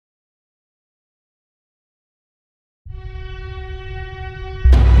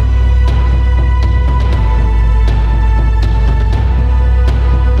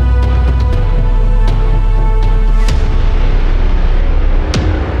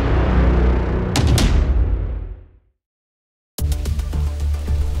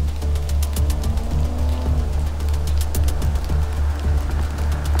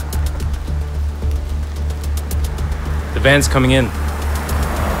van's coming in.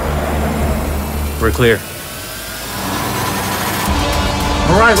 We're clear.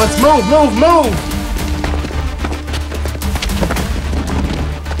 All right, let's move!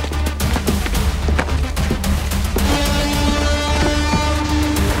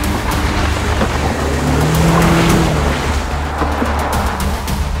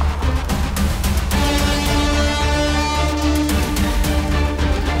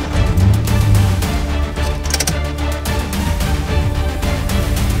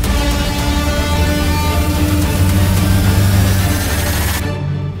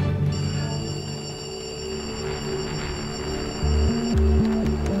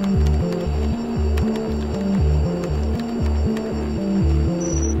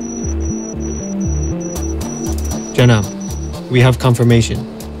 Janab, we have confirmation.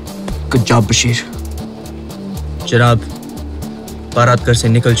 Good job, Bashir. जनाब, बारात घर से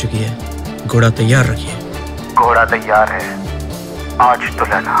निकल चुकी है। घोड़ा तैयार रखिए। घोड़ा तैयार है। आज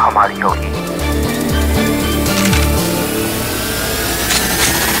दुल्हन हमारी होगी।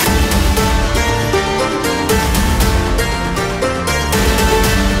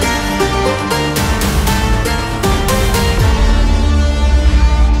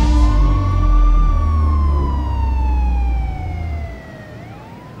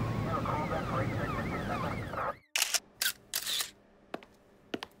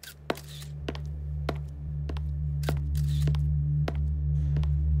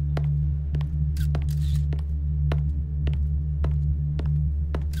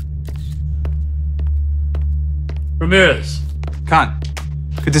 Ramirez. Khan,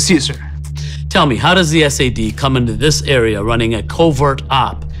 good to see you, sir. Tell me, how does the SAD come into this area running a covert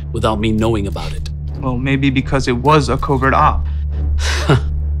op without me knowing about it? Well, maybe because it was a covert op.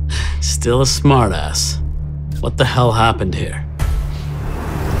 Still a smartass. What the hell happened here?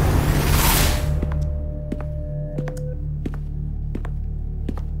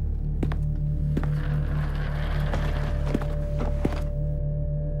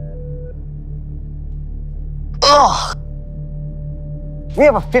 Ugh! We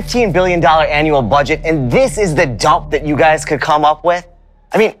have a $15 billion annual budget, and this is the dump that you guys could come up with?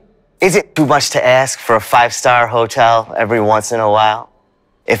 I mean, is it too much to ask for a 5-star hotel every once in a while?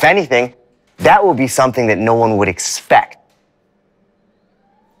 If anything, that would be something that no one would expect.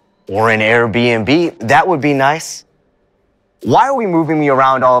 Or an Airbnb, that would be nice. Why are we moving me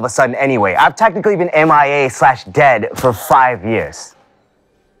around all of a sudden anyway? I've technically been MIA/dead for 5 years.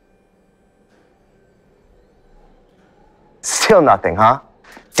 Still nothing, huh?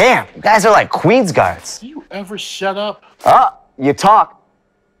 Damn, you guys are like Queen's Guards. Do you ever shut up? You talk.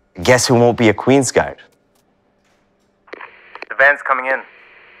 Guess who won't be a Queen's Guard? The van's coming in.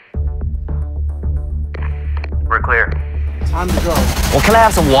 We're clear. Time to go. Well, can I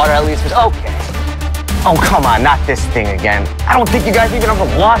have some water at least? Okay. Oh, come on, not this thing again. I don't think you guys even ever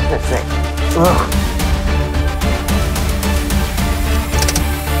watched this thing. Ugh.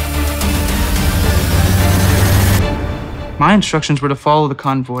 My instructions were to follow the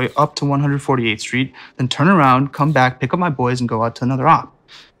convoy up to 148th Street, then turn around, come back, pick up my boys, and go out to another op.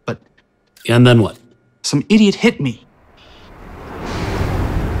 But... And then what? Some idiot hit me.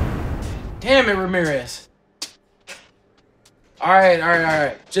 Damn it, Ramirez. All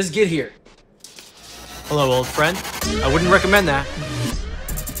right. Just get here. Hello, old friend. I wouldn't recommend that.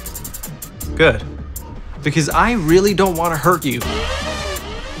 Good. Because I really don't want to hurt you.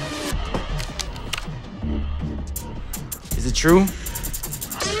 Is it true?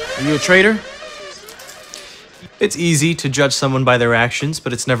 Are you a traitor? It's easy to judge someone by their actions,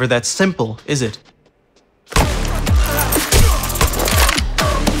 but it's never that simple, is it?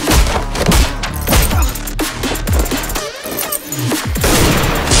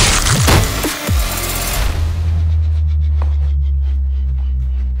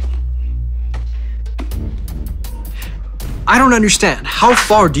 I don't understand. How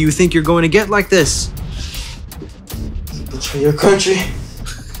far do you think you're going to get like this? For your country.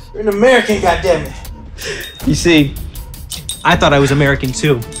 You're an American, goddammit. You see, I thought I was American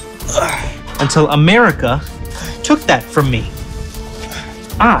too. Until America took that from me.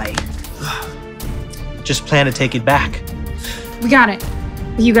 I just plan to take it back. We got it.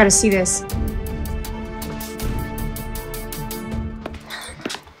 But you gotta see this.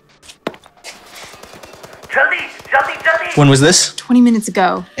 Jaldi! When was this? 20 minutes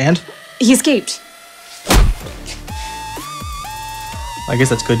ago. And? He escaped. I guess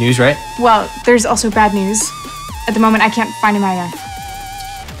that's good news, right? Well, there's also bad news. At the moment, I can't find him either.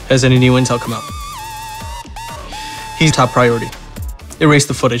 Has any new intel come out? He's top priority. Erase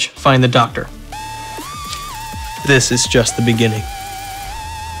the footage. Find the doctor. This is just the beginning.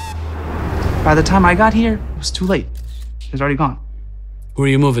 By the time I got here, it was too late. He's already gone. Who are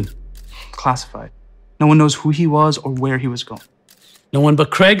you moving? Classified. No one knows who he was or where he was going. No one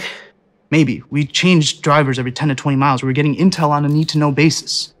but Craig? Maybe. We changed drivers every 10 to 20 miles. We were getting intel on a need-to-know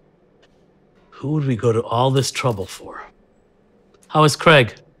basis. Who would we go to all this trouble for? How is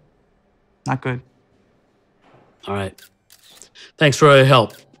Craig? Not good. All right. Thanks for all your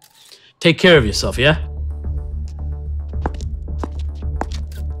help. Take care of yourself, yeah?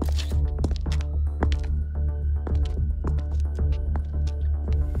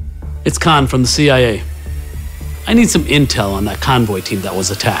 It's Khan from the CIA. I need some intel on that convoy team that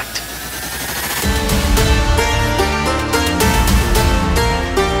was attacked.